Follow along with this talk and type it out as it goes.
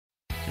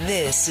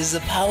This is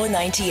a Power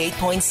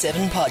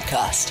 98.7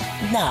 podcast.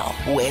 Now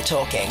we're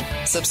talking.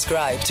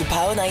 Subscribe to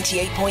Power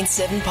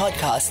 98.7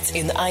 podcasts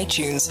in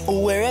iTunes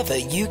or wherever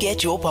you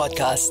get your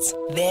podcasts.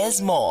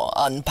 There's more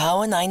on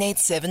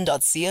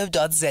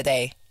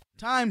power987.co.za.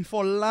 Time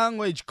for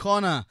Language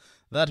Corner.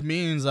 That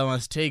means I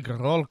must take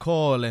roll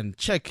call and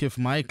check if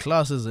my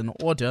class is in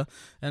order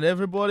and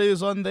everybody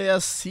is on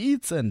their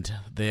seats and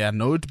their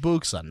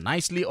notebooks are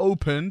nicely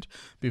opened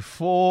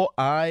before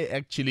I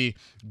actually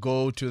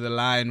go to the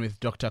line with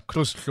Dr.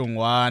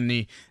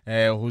 Xitsonga,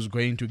 who's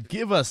going to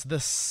give us the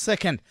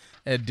second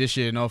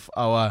edition of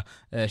our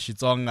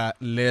Xitsonga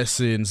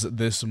lessons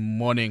this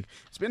morning.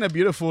 It's been a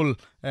beautiful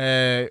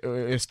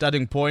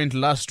starting point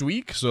last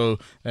week, so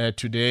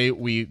today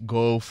we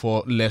go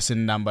for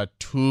lesson number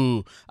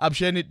 2.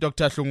 Absheni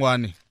Dr.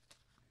 Xitsonga.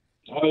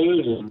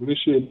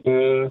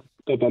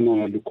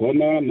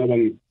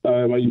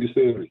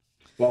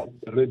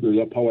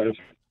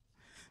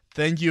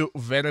 Thank you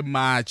very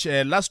much.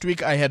 Last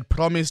week I had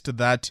promised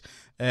that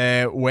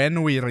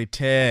when we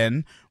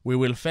return, we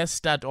will first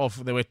start off.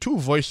 There were 2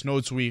 voice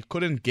notes we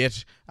couldn't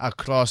get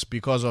across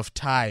because of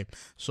time.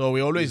 So we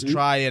always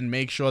try and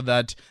make sure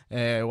that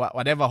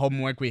whatever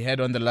homework we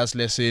had on the last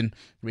lesson,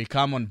 we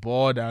come on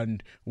board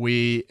and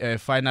we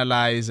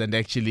finalize and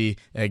actually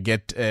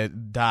get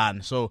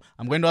done. So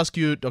I'm going to ask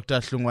you, Dr.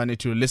 Xitsonga,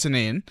 to listen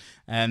in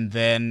and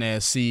then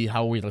see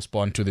how we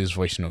respond to these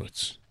voice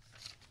notes.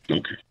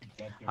 Okay.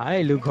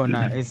 Hi,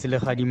 Lukona. It's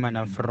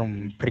Lehadimana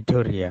from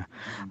Pretoria.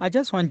 I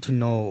just want to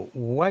know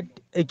what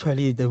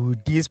actually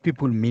these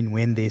people mean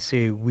when they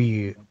say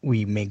we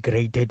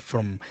migrated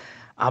from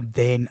up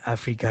there in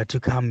Africa to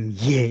come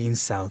here in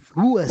South.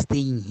 Who are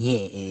staying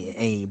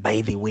here, by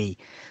the way?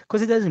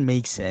 Because it doesn't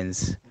make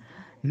sense.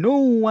 No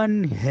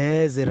one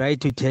has a right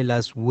to tell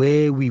us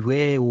where we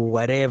were or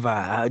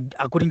whatever.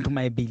 According to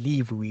my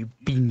belief, we've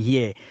been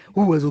here.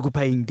 Who was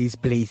occupying this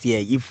place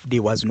here if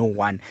there was no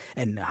one?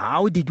 And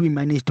how did we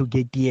manage to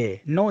get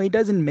here? No, it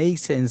doesn't make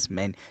sense,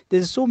 man.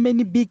 There's so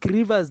many big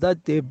rivers that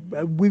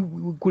we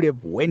could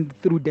have went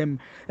through them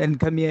and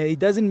come here. It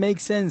doesn't make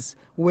sense.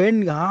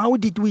 How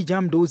did we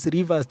jump those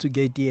rivers to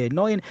get here?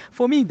 No, and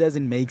for me, it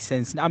doesn't make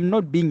sense. I'm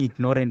not being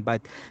ignorant,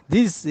 but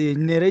this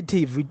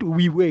narrative,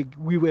 we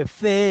were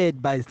fed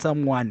by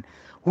someone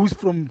who's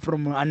from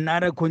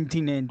another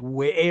continent,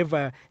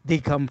 wherever they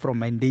come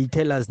from, and they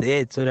tell us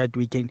that so that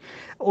we can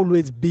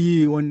always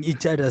be on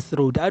each other's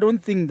throat. I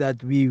don't think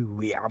that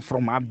we are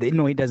from up there.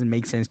 No, it doesn't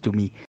make sense to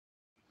me.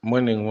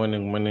 Morning,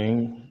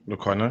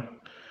 Lukona.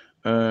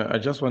 I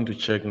just want to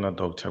check now,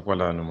 Dr.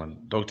 Kwalano, man.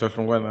 Dr.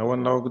 Xitsonga, I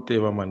wonder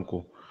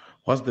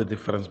what's the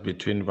difference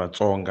between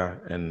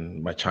Xitsonga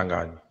and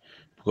Machangani?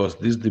 Because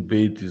this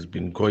debate has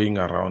been going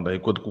around. I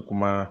got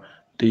kukuma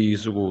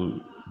days ago.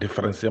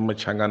 Difference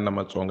Machangani na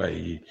Xitsonga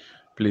hi.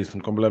 Please,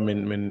 nkombela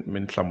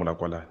men hlamula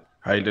kwala.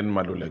 Haylen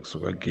malulek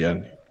suka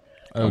giyani.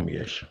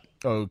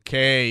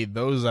 Okay,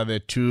 those are the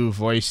 2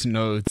 voice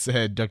notes.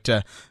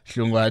 Dr.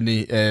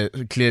 Xitsonga,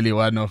 clearly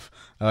one of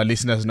our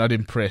listeners not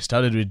impressed.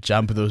 How did we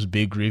jump those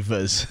big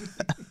rivers?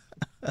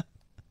 Thank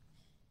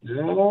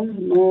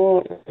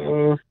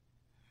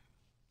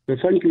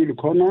you,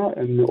 Lukona,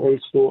 and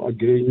also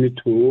again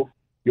to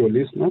your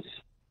listeners.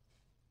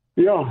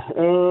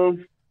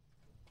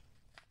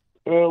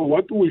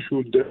 What we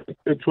should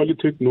actually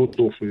take note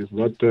of is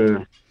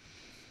that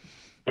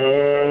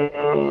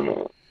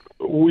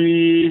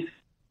we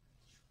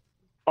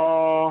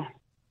are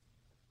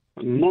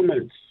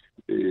nomads,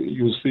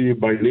 you see,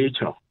 by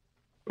nature.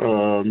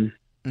 In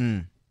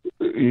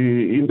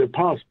the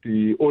past,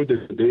 the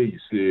older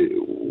days,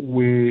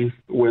 we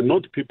were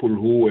not people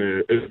who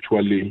were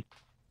actually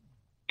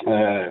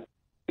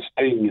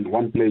staying in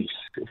one place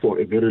for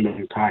a very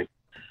long time.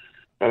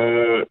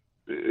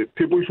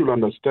 People should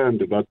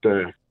understand that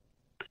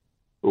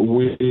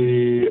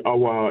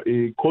our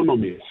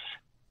economies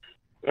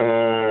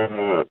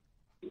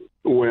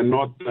were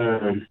not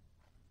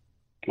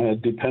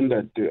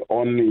dependent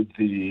on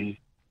the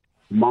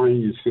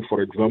mines,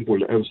 for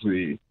example, as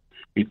it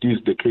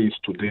is the case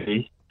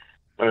today.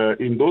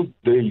 In those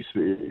days,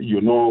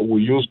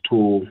 we used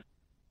to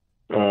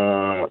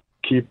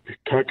keep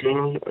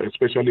cattle,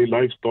 especially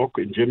livestock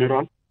in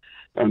general,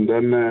 and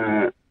then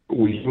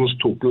we used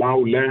to plow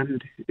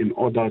land in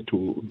order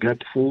to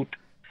get food.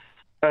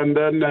 And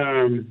then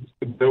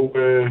there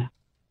were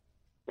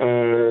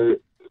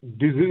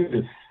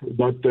diseases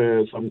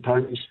that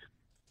sometimes,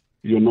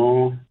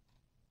 would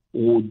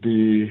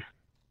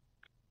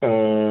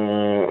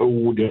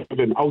have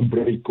an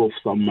outbreak of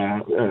some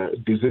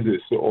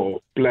diseases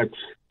or plagues.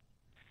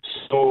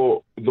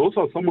 So those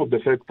are some of the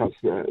factors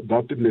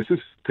that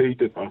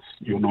necessitated us,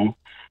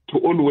 to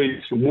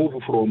always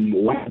move from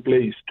one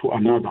place to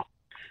another.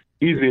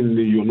 Even,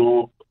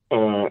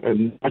 a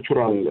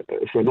natural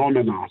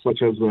phenomena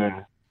such as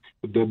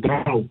the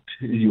drought,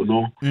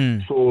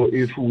 So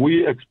if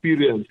we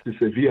experience the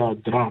severe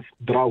drought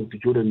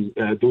during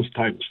those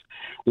times,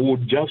 we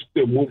would just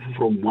move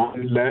from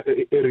one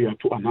area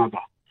to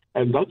another.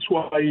 And that's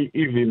why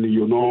even,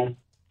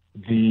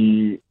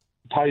 the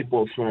type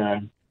of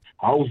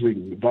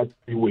housing that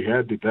we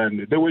had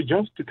then, they were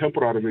just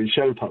temporary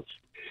shelters.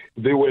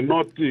 They were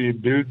not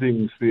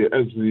buildings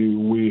as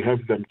we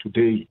have them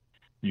today,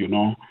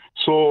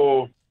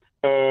 So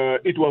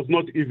it was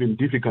not even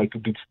difficult to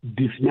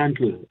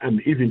dismantle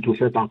and even to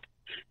set up,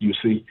 you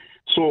see.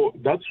 So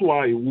that's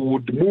why we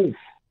would move.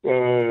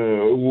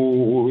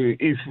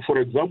 If, for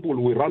example,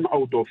 we run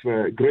out of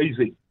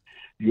grazing,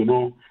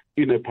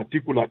 in a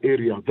particular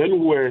area, then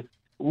we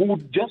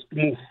would just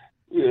move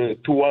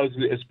towards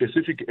a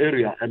specific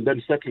area and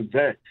then settle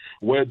there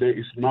where there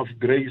is enough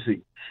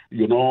grazing,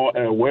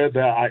 where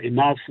there are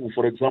enough,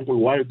 for example,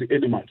 wild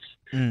animals,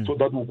 so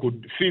that we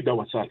could feed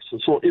ourselves.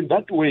 So in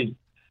that way,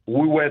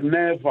 we were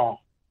never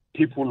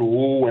people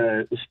who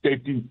were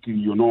static,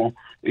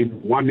 in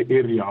one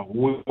area.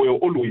 We were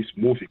always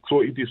moving.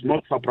 So it is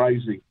not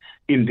surprising,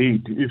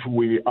 indeed, if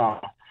we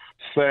are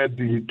said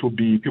to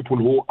be people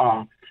who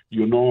are,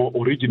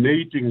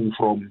 originating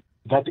from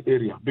that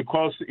area,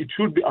 because it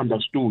should be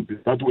understood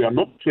that we are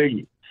not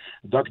saying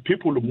that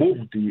people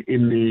moved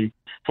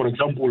for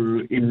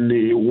example, in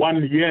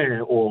 1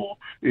 year, or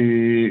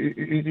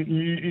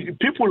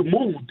people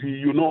moved,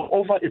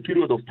 over a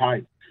period of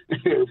time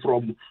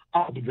from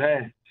up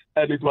there.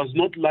 And it was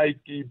not like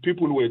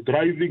people were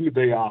driving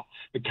their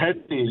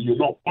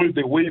cattle, all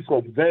the way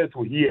from there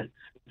to here.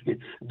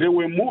 They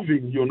were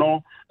moving,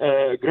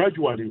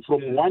 gradually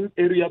from one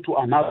area to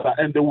another,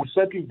 and they would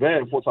settle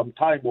there for some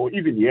time or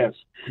even years,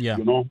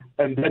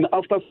 and then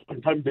after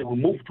some time they will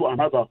move to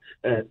another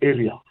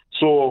area.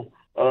 So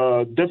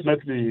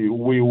definitely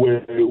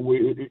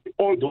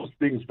all those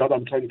things that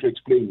I'm trying to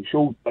explain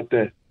show that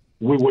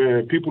we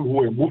were people who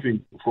were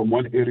moving from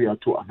one area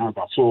to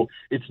another. So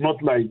it's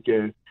not like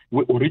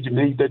we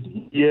originated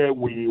here,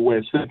 we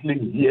were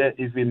settling here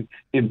even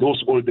in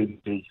those olden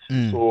days.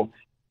 So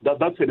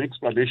that's an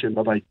explanation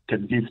that I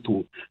can give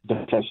to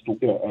the first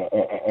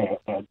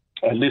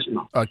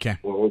listener. Okay.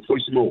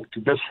 Voice note.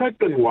 The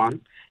second one,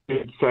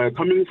 it's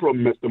coming from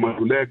Mr.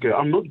 Maduleke.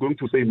 I'm not going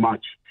to say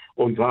much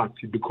on that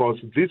because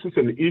this is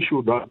an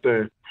issue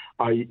that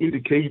I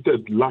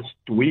indicated last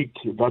week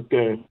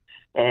that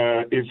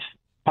if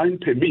time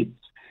permits,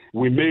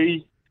 we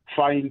may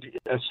find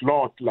a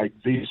slot like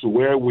this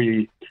where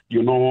we,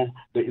 the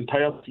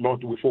entire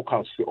slot we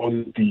focus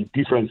on the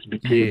difference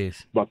between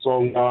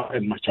Xitsonga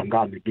and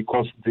Machangani,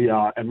 because there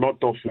are a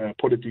lot of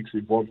politics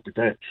involved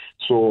there.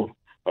 So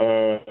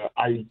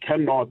I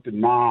cannot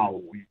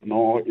now,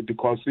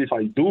 because if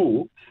I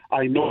do,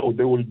 I know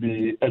there will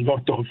be a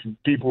lot of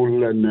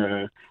people and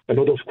a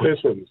lot of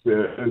questions.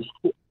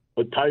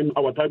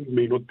 Our time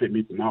may not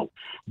permit now,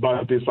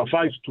 but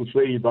suffice to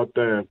say that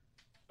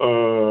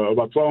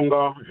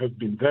Xitsonga have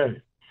been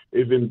there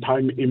even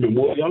time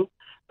immemorial,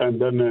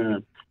 and then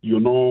and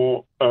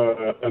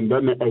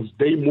then as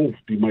they moved,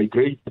 they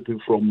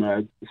migrated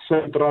from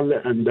Central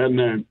and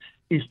then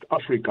East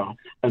Africa,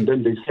 and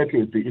then they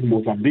settled in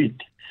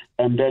Mozambique,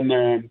 and then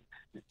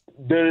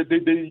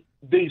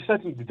they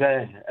settled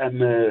there,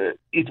 and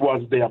it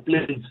was their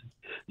place,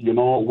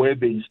 where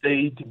they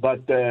stayed,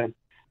 but.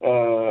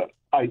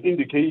 I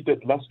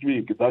indicated last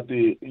week that,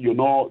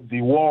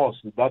 the wars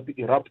that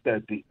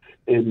erupted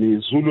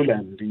in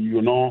Zululand,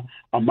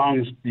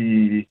 amongst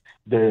the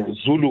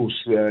Zulus,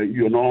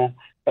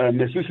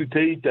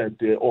 necessitated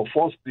or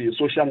forced the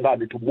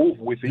Soshangane to move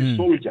with his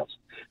soldiers,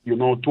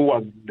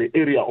 towards the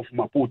area of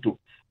Maputo.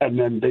 And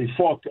then they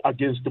fought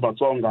against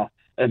Xitsonga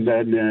and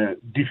then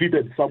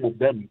defeated some of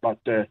them. But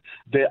there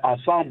are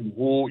some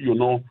who,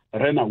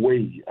 ran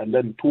away and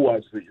then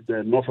towards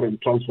the Northern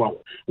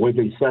Transvaal where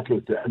they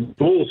settled. And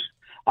those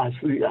I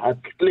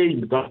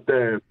claim that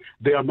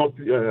they are not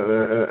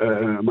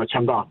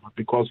Machangana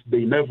because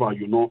they never,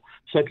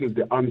 settled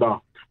under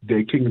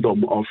the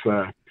kingdom of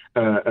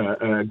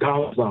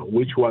Gaza,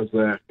 which was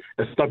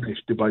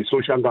established by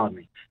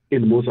Soshangane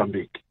in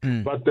Mozambique.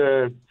 But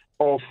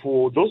of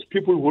those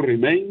people who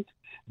remained,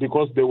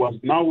 because there was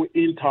now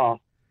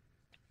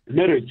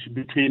intermarriage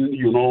between,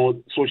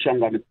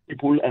 Soshangane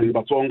people and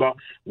Xitsonga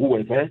who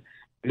were there.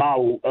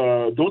 Now,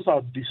 those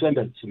are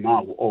descendants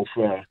now of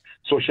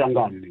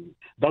Soshangane.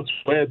 That's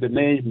where the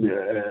name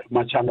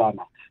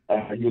Machangana,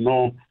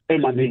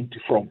 emanate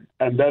from.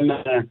 And then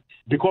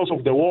because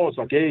of the wars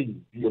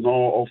again,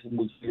 of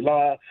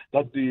Muzila,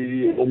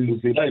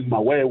 Muzila and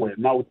Mawewe,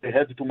 now they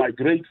had to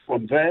migrate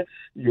from there,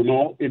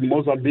 in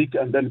Mozambique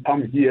and then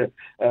come here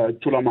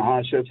to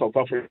Lamahashe, South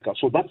Africa.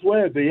 So that's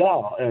where they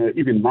are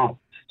even now.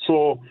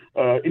 So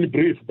in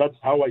brief, that's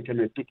how I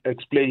can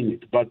explain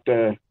it. But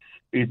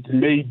it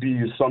may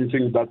be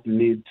something that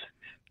needs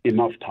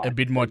enough time. A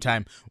bit more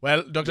time.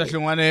 Well, Dr.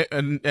 Hlungwane,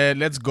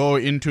 let's go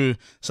into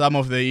some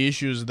of the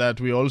issues that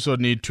we also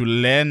need to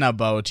learn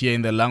about here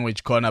in the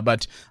language corner.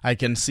 But I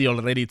can see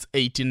already it's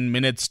 18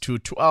 minutes to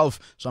 12.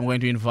 So I'm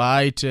going to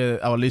invite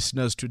our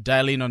listeners to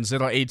dial in on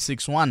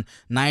 0861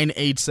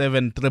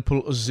 987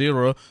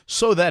 000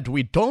 so that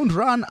we don't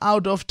run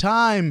out of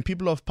time,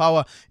 people of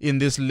power, in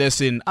this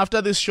lesson.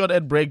 After this short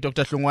ad break,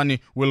 Dr. Hlungwane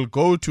will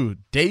go to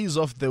Days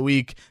of the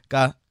Week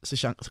ka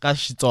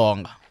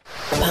Xitsonga.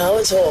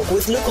 Power Talk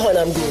with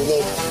Lukhona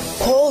Mnguni.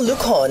 Call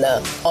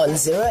Lukhona on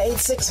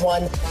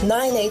 0861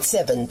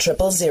 987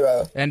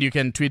 000. And you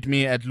can tweet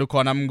me at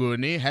Lukhona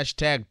Mnguni,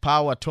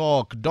 #Power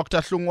Talk. Dr.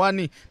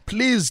 Hlungwani,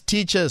 please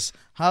teach us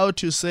how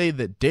to say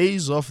the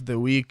days of the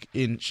week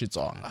in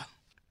Xitsonga.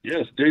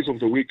 Yes, days of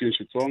the week in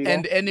Xitsonga.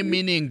 And any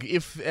meaning,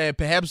 if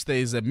perhaps there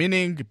is a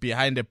meaning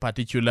behind a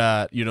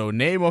particular,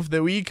 name of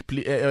the week,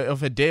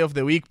 of a day of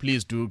the week,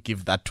 please do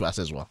give that to us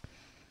as well.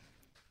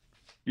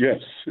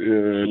 Yes,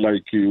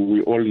 like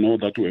we all know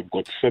that we've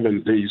got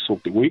 7 days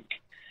of the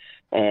week.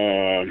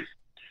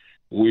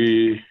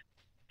 We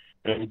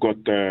have got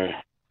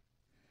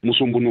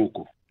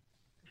Musumbunuku.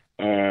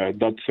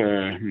 That's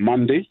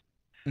Monday.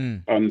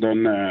 And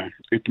then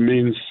it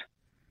means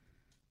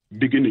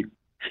beginning.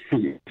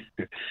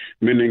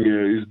 Meaning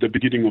is the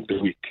beginning of the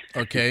week.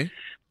 Okay.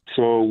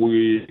 So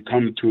we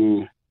come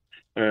to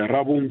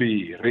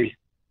Rabumbiri.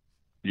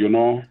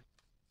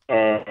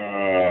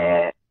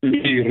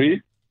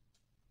 Mbiri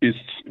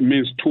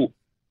means 2.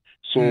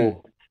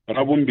 So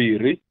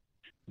Rabumbiri,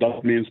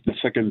 that means the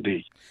second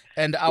day.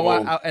 And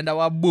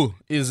our bu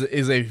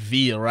is a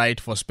V, right,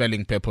 for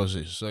spelling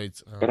purposes. So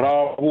it's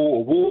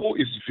Rabu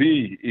is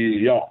V.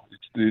 Yeah,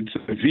 it's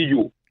a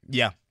VU.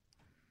 Yeah.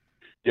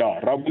 Yeah,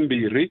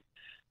 Rabumbiri.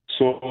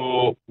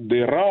 So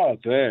the Ra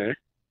there,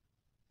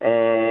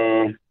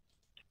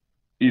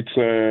 it's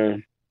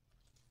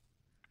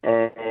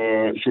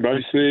should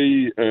I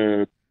say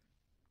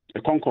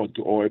a concord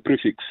or a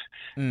prefix?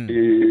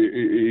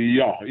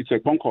 Yeah, it's a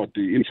concord.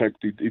 In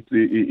fact,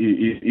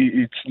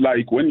 it's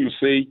like when you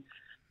say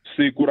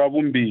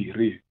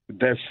Sikurabumbiri,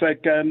 the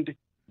second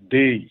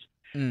day.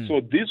 So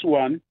this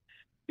one,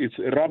 it's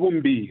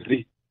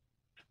Rabumbiri,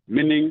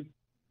 meaning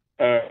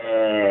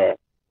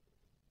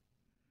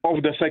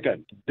of the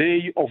second,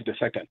 day of the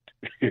second.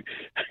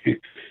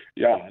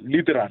 Yeah,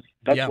 literally,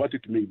 that's what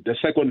it means, the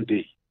second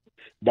day.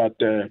 But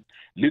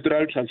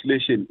literal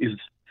translation is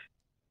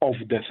of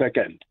the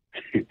second.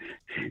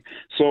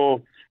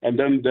 So, and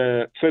then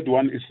the third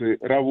one is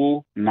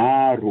Rabu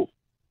Naru.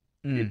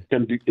 It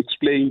can be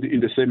explained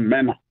in the same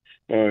manner.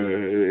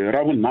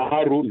 Rabu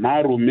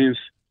Naru means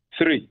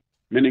 3,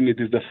 meaning it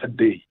is the third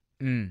day.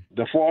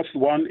 The fourth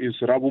one is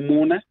Rabu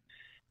Mune.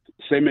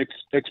 Same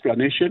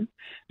explanation.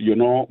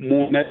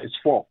 Mune is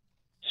 4.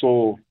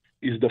 So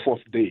it's the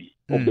 4th day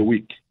of the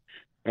week.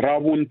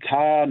 Rabun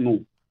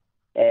Tanu.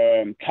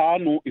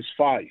 Tanu is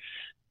 5.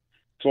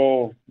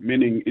 So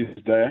meaning is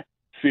the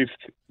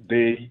 5th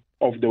day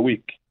of the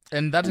week.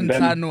 And that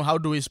Nhlanu, how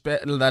do we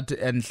spell that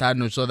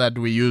Nhlanu so that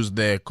we use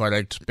the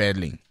correct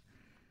spelling?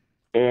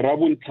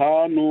 Rabun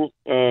Tanu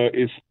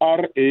is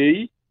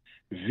RAVUNTLHANU.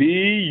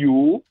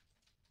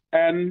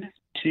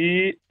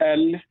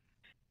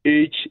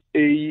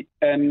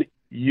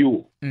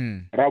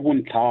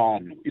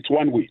 Rabuntanu. It's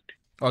one word.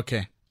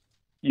 Okay.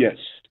 Yes.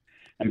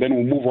 And then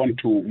we move on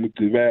to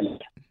Mutivela.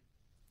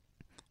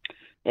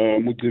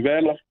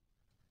 Mutivela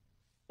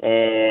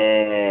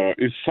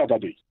is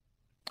Saturday.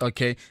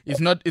 Okay. It's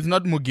not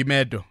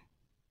Mugimedo.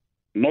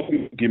 Not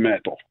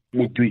Mugimedo.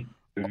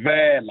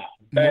 Mutivela.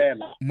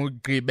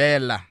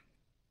 Mugibela.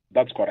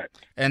 That's correct.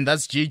 And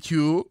that's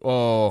GQ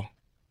or...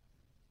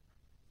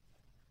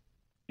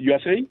 You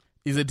are saying?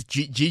 Is it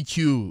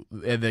GQ,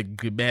 the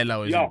Gribela,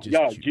 or is it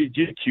just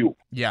GQ.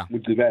 Yeah.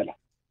 Mutivela.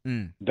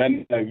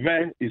 Then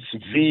V is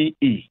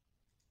VE.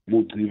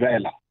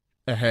 Mutivela.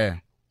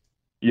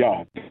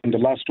 Yeah. And the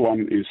last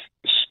one is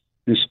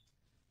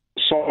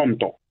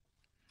Sonto.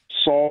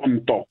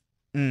 Sonto.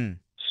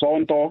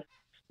 Sonto,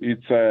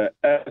 it's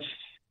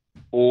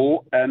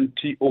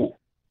SONTO.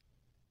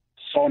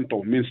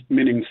 Sonto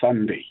meaning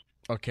Sunday.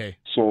 Okay.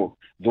 So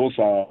those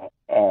are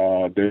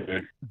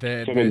the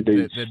 7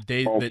 days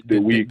of the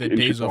week. The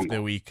days of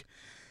the week.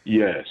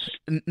 Yes.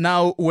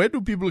 Now, where do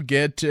people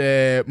get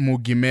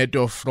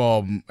Mugimedo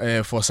from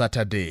for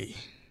Saturday?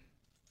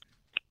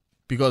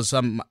 Because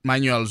some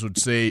manuals would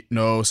say,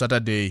 no,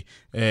 Saturday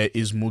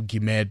is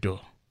Mugimedo.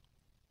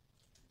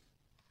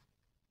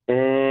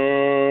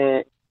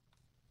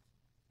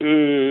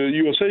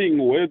 You are saying,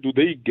 where do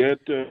they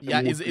get...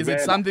 is it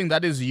something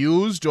that is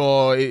used,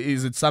 or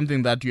is it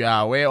something that you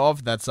are aware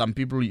of, that some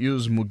people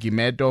use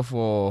Mugimedo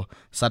for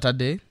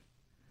Saturday?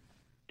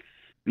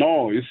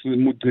 No, it's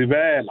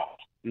Mutivela.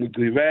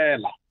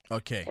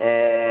 Okay.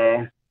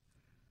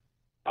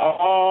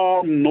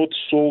 I'm not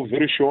so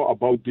very sure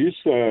about this,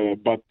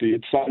 but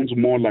it sounds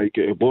more like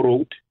a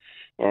borrowed,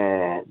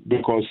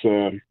 because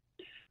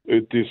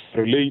it is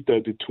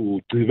related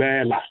to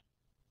Tivela.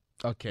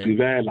 Okay.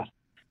 Tivela,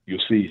 you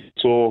see.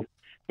 So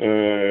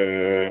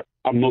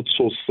I'm not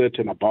so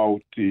certain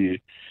about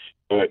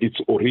its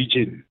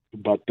origin,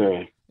 but...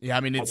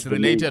 it's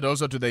related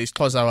also to the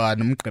Xitsonga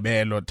and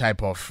Mgqibelo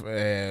type of...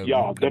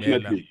 yeah,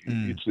 definitely.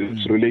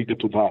 It's related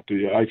to that.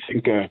 I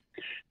think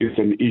is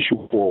an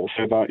issue for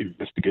further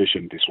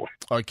investigation, this one.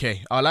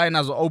 Okay, our line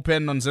is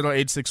open on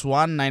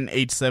 0861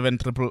 987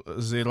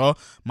 000.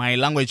 My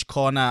language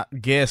corner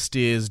guest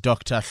is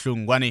Dr.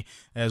 Hlungwane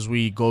as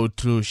we go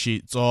through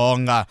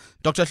Xitsonga.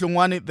 Dr.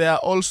 Hlungwane, there are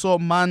also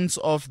months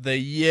of the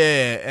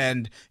year,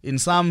 and in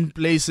some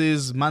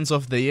places, months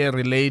of the year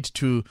relate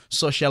to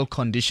social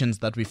conditions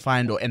that we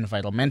find or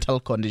environmental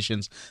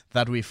conditions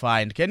that we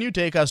find. Can you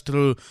take us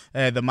through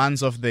the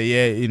months of the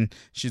year in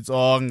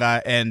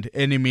Xitsonga and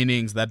any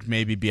meanings that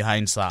may be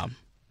behind some?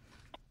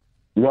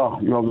 Yeah,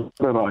 you are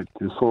very right.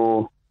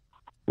 So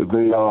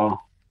they are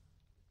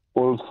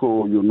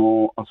also,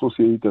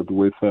 associated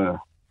with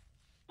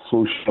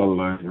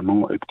social,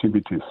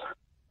 activities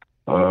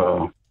that,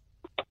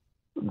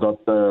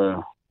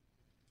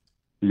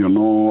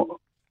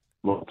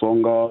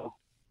 Xitsonga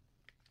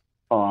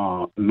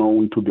are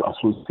known to be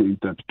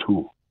associated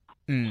to.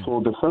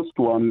 So the first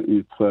one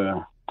is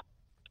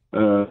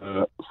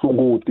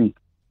Sungoti,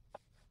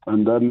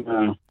 and then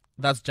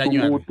that's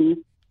January.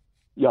 Sungoti,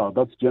 yeah,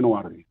 that's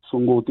January.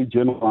 Sungoti,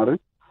 January,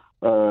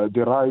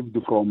 derived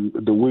from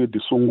the way the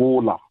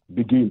Sungola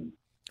begin.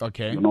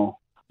 Okay.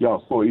 Yeah,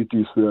 so it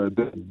is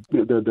the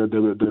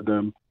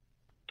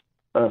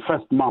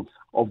first month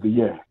of the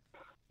year,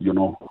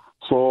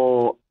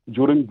 So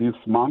during this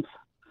month,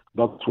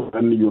 that's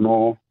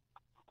when,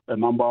 a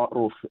number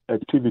of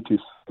activities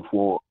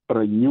for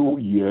a new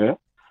year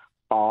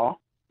are,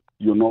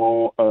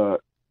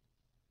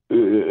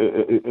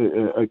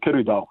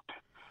 carried out.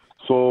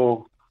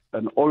 So,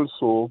 and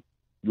also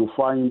you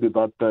find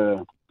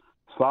that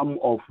some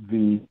of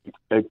the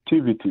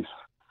activities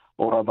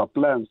or other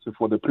plans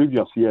for the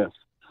previous years,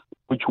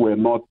 which were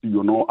not,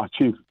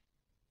 achieved,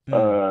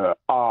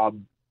 are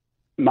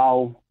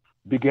now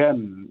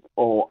began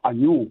or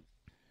anew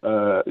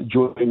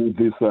during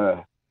this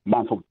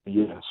month of the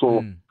year.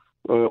 So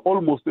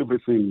almost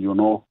everything,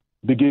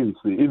 begins.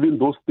 Even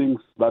those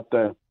things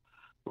that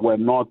were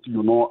not,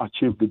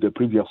 achieved the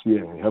previous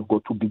year have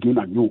got to begin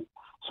anew,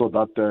 so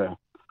that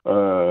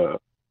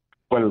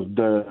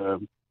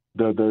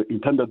the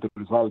intended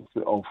results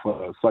of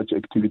such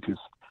activities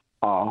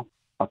are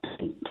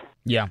attained.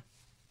 Yeah.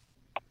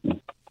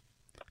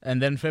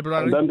 And then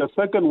February. And then the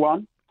second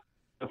one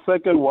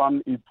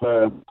is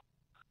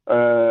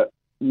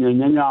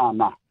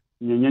Nyenyana.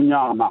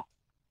 Nyenyana.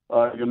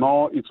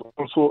 It's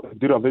also a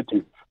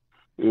derivative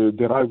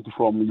derived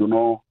from,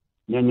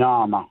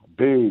 Nyenyana,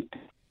 bait,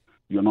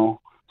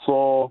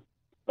 So,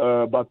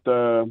 but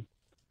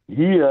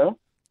here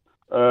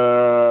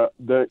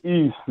there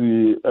is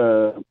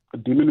the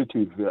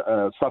diminutive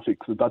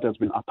suffix that has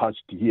been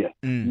attached here.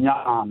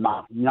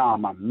 Nyama,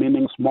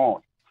 meaning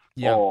small,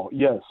 or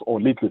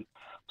little.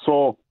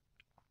 So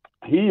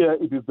here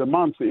it is the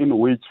month in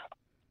which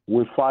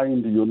we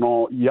find,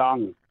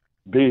 young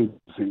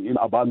babes in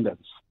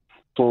abundance.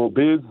 So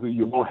babes,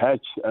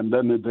 hatch, and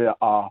then there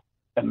are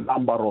a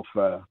number of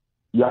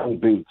young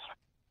babes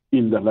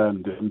in the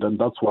land, and then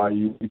that's why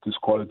it is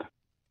called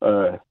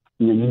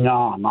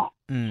Nyana,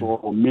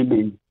 so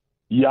meaning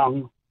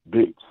young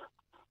babes.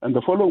 And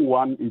the following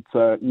one, it's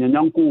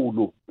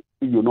Nyanyankulu.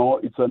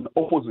 It's an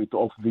opposite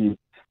of the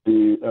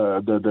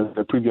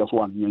previous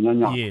one,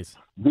 Nyanya. Yes.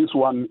 This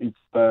one is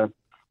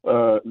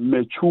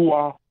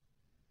mature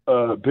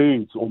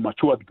babes or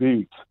matured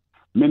babes,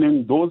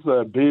 meaning those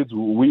babes,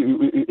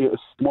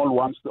 small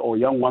ones or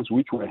young ones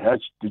which were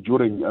hatched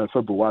during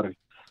February,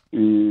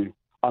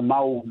 are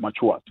now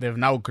matured. They've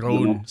now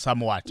grown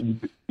somewhat.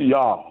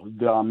 Yeah,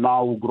 they are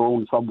now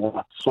grown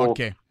somewhat. So,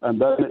 okay.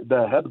 And then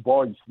the head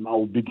boys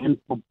now begin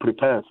to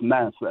prepare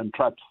snares and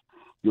traps,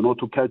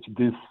 to catch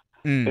these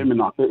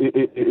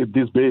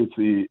these babes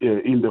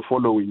in the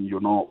following,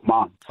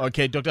 month.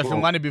 Okay, Dr.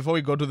 Hlungwane, before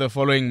we go to the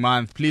following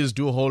month, please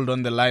do hold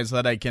on the line so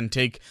that I can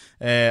take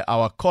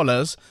our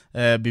callers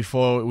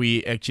before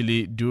we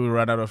actually do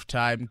run out of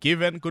time.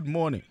 Given, good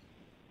morning.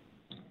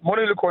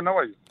 Morning, Luko. How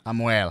are you? I'm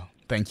well,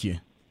 thank you.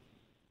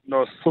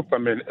 No,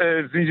 Superman.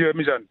 Zinjiva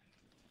Mijani.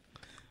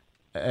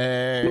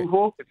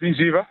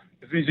 Zinjiva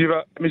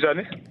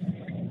Mijani.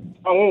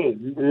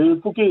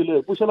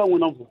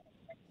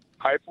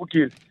 Hi,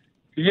 Pukil.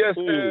 Yes,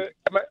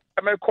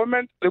 my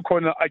comment,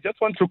 Luko, I just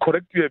want to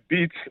correct you a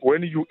bit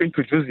when you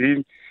introduce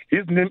him.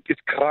 His name is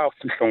Kraft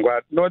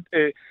Xitsonga, not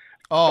a.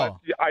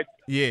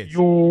 Yes.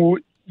 You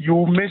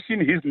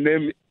mentioned his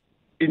name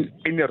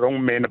in a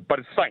wrong manner, but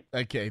it's fine.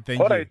 Okay, thank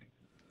you. All right.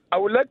 I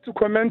would like to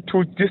comment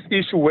to this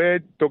issue where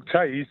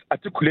Doctor is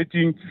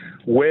articulating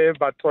where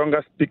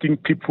Vatonga speaking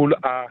people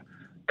are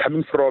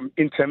coming from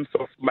in terms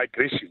of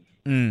migration.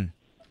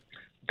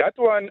 That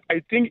one,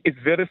 I think, is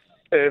very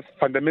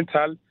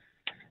fundamental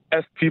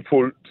as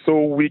people,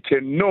 so we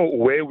can know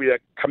where we are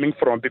coming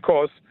from,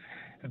 because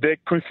the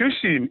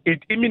confusion,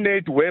 it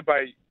emanates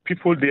whereby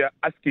people, they are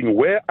asking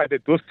where are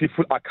those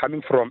people are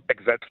coming from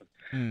exactly.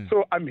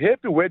 So I'm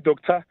happy where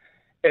Doctor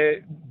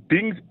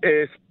being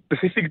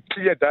specifically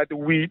clear that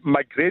we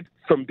migrate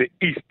from the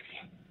east,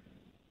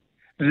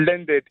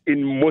 landed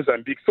in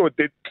Mozambique. So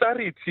the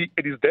clarity,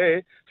 it is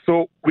there,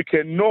 so we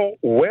can know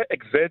where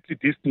exactly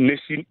this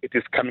nation it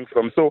is coming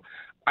from. So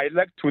I'd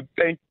like to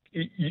thank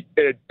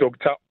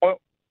Doctor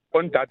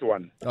on that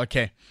one.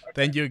 Okay.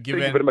 Thank you, Thank you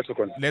very much,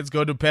 Lokona. Let's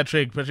go to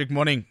Patrick. Patrick,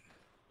 morning.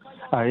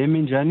 Hayi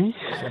minjani?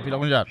 Siyaphila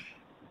kunjani?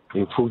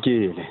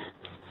 Ngifukile.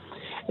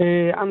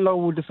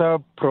 Anilawutisa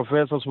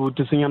professor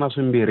sibuthi sinyana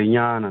swimbirhi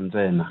nyana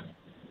ntsena.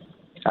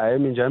 Hayi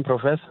minjani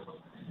professor?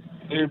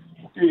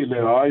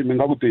 Ngifukile, hayi mina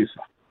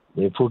ngakutisa.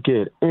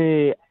 Ngifukile.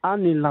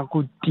 Ani la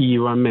ku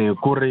tiva me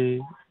ku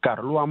ri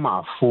nkarhi luwa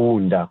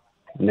mafunda,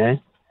 ne?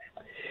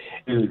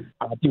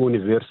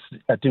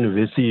 At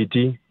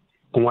university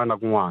kun'wana na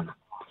kun'wana.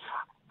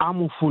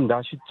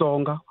 Amufunda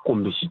Xitsonga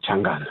kumbe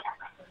Xichangana.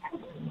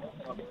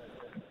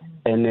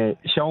 Ene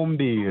xa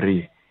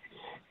vumbirhi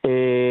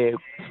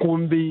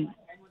kumbe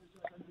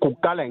ku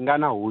kala hi nga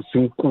na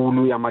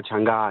hosinkulu ya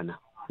Machangana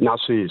na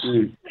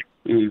sweswi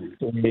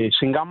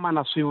swi nga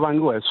mana swi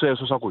vangiwa hi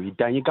sweswo swa ku hi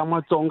ta nyika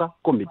Matsonga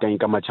kumbe hi ta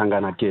nyika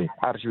Machangana ke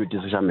a ri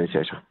xivutiso xa mehe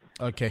xexo.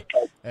 Okay,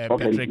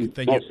 Patrick,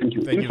 thank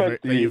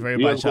you very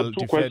much. I'll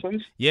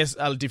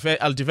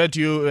defer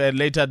to you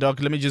later, Doc.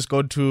 Let me just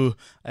go to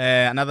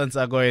another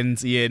Ntsago and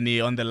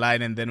Tsieni on the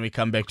line, and then we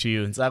come back to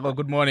you. Ntsago,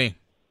 good morning.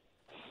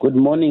 Good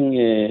morning,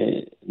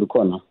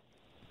 Lukona.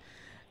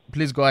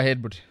 Please go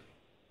ahead, but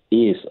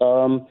yes,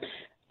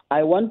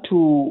 I want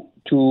to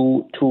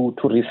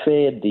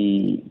refer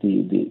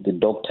the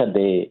doctor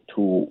there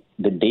to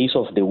the days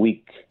of the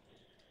week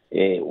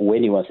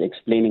when he was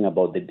explaining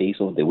about the days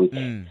of the week.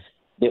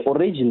 The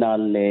original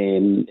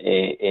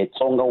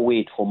Tsonga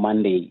word for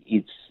Monday,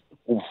 it's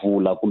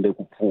kuvula kumbe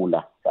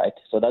kupula, right?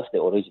 So that's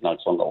the original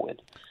Tsonga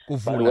word.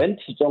 Kuvula. But when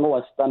Xitsonga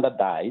was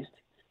standardized,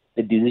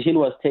 the decision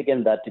was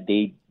taken that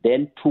they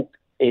then took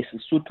a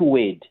Sotho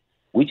word,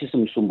 which is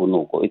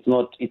Msumbunuko. It's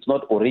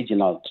not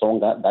original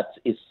Tsonga, that's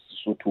a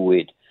Sotho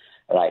word.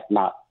 Right,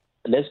 now,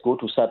 let's go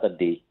to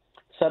Saturday.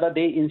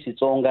 Saturday in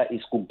Xitsonga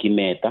is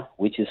Kugimeta,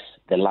 which is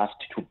the last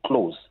to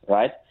close,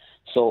 right?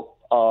 So,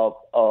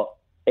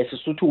 a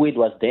Sotho word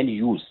was then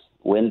used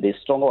when the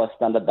Tsonga was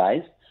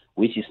standardized,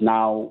 which is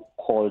now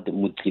called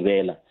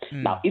Mutlivela.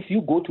 Now, if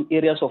you go to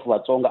areas of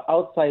Vatsonga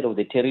outside of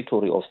the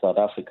territory of South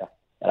Africa,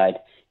 right,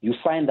 you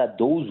find that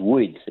those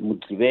words,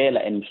 Mutlivela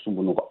and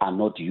Msumbunuko, are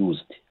not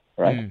used,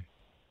 right?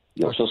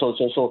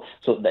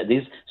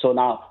 So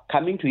now,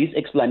 coming to his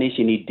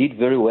explanation, he did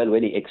very well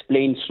when he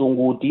explained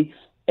Sunguti,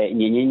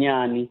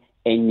 Nyenyenyani,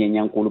 and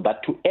Nyenyankulu.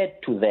 But to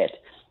add to that,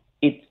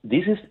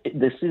 this is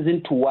the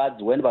season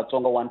towards when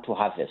Vatsonga want to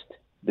harvest,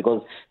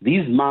 because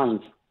these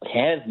months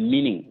have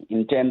meaning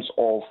in terms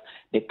of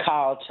the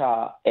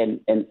culture and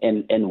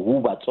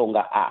who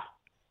Vatsonga are.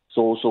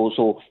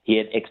 So he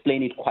had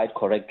explained it quite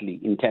correctly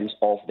in terms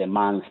of the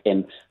month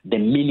and the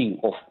meaning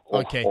of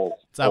okay.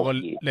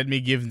 Let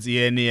me give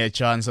Tsieni a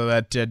chance so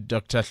that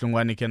Dr.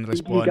 Hlungwane can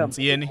respond.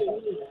 Tsieni?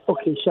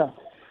 Okay, sure.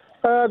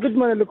 Good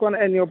morning, Lukon,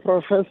 and your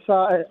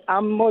professor.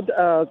 I'm not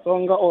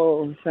Tsonga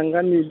or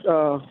Shangani.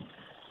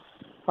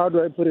 How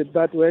do I put it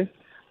that way?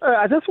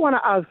 I just want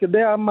to ask,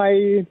 they are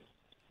my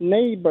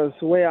neighbors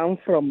where I'm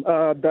from,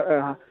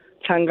 the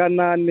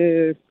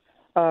Changanane,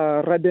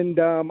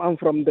 Radendam, I'm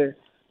from there.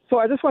 So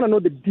I just want to know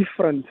the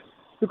difference,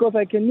 because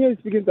I can hear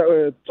speaking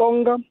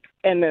Tsonga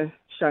and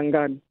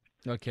Shangan.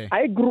 Okay.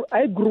 I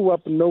grew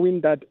up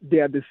knowing that they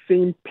are the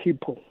same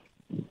people.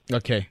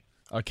 Okay.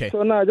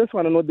 So now I just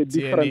want to know the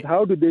difference.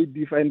 How do they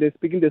differ? And they're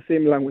speaking the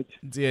same language.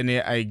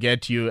 DNA, I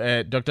get you.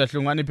 Dr.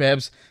 Hlungwane,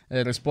 perhaps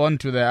respond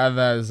to the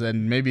others,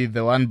 and maybe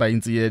the one by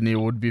Ntsieni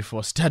would be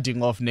for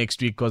starting off next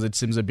week, because it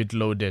seems a bit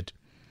loaded.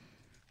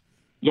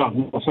 Yeah,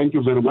 thank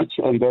you very much.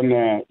 And then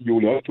you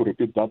will have to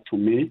repeat that to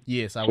me.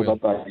 Yes, I will. So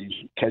that I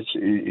catch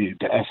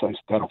the essence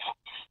thereof.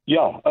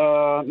 Yeah,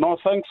 no,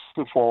 thanks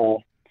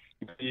for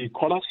the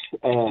callers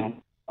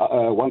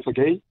once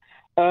again.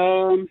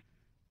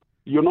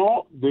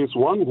 There's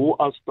one who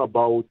asked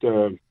about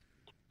the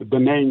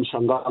name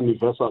Shangani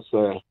versus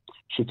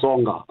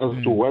Xitsonga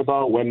as to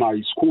whether when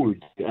I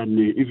schooled and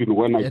even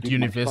when I at did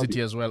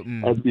university as well.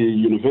 At the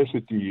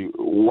university,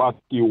 what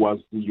it was,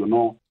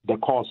 the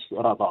course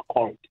rather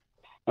called.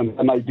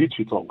 And I did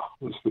Xitsonga.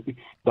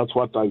 That's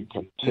what I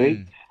can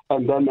say.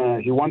 And then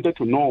he wanted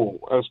to know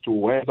as to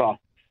whether,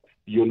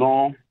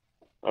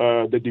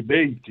 the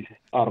debate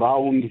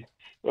around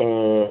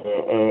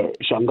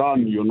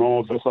Shangan,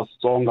 versus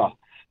Tsonga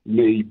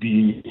may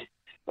be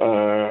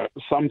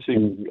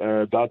something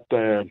that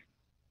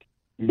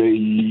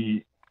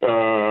may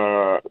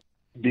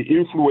be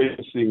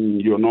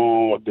influencing,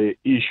 the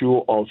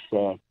issue of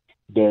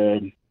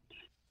the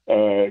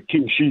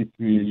kingship,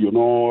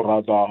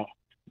 rather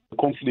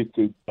conflict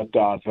that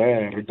are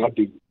there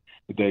regarding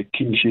the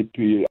kingship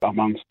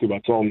amongst the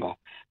Vatsonga.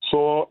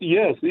 So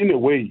yes, in a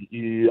way,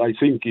 I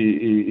think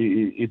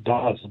it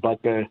does, but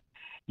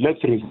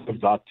let's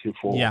reserve that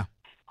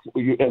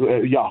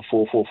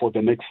for for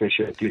the next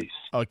session, please.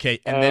 Okay,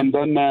 and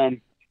then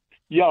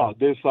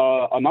there's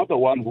another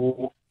one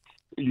who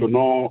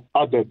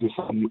added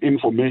some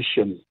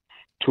information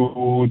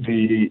to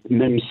the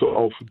names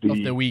of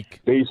the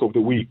week, days of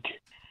the week.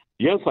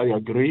 Yes, I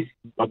agree,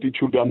 but it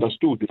should be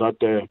understood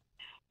that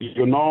we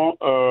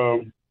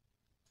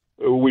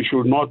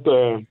should not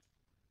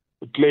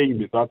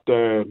claim that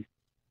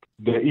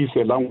there is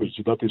a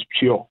language that is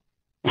pure.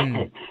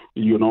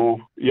 You know,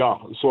 yeah.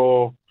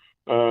 So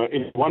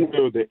in one way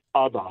or the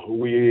other,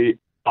 we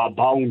are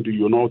bound,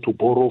 you know, to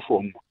borrow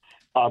from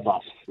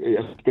others,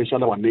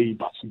 especially our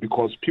neighbors,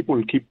 because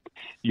people keep,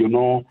 you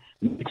know,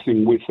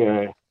 mixing with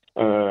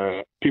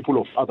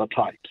people of other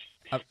tribes.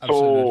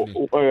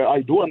 Absolutely. So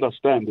I do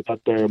understand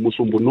that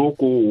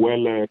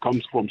Musumbunuku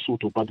comes from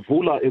Sutu, but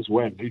Vula as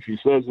well. If he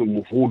says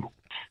Muvulu,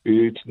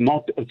 it's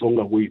not a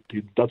Tsonga word.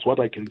 That's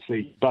what I can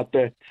say. But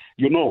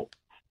you know,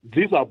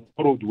 these are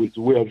borrowed words.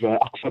 We have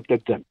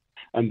accepted them,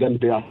 and then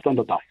they are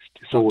standardized.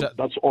 So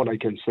that's all I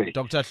can say.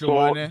 Dr.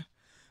 Hlungwane,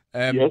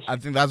 yes? I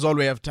think that's all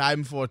we have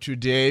time for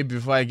today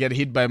before I get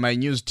hit by my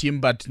news team.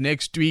 But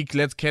next week,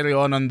 let's carry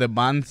on the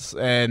months,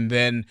 and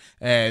then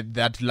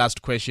that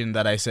last question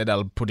that I said,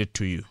 I'll put it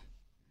to you.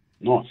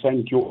 No,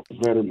 thank you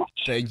very much.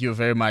 Thank you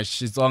very much.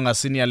 Xitsonga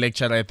Senior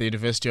Lecturer at the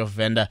University of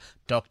Venda,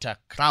 Dr.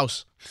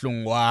 Kraus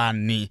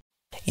Hlungwane.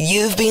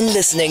 You've been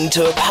listening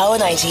to a Power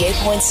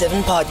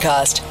 98.7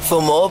 podcast.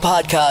 For more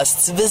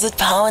podcasts, visit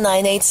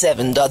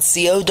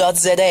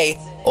power987.co.za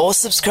or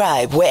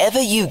subscribe wherever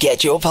you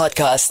get your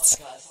podcasts.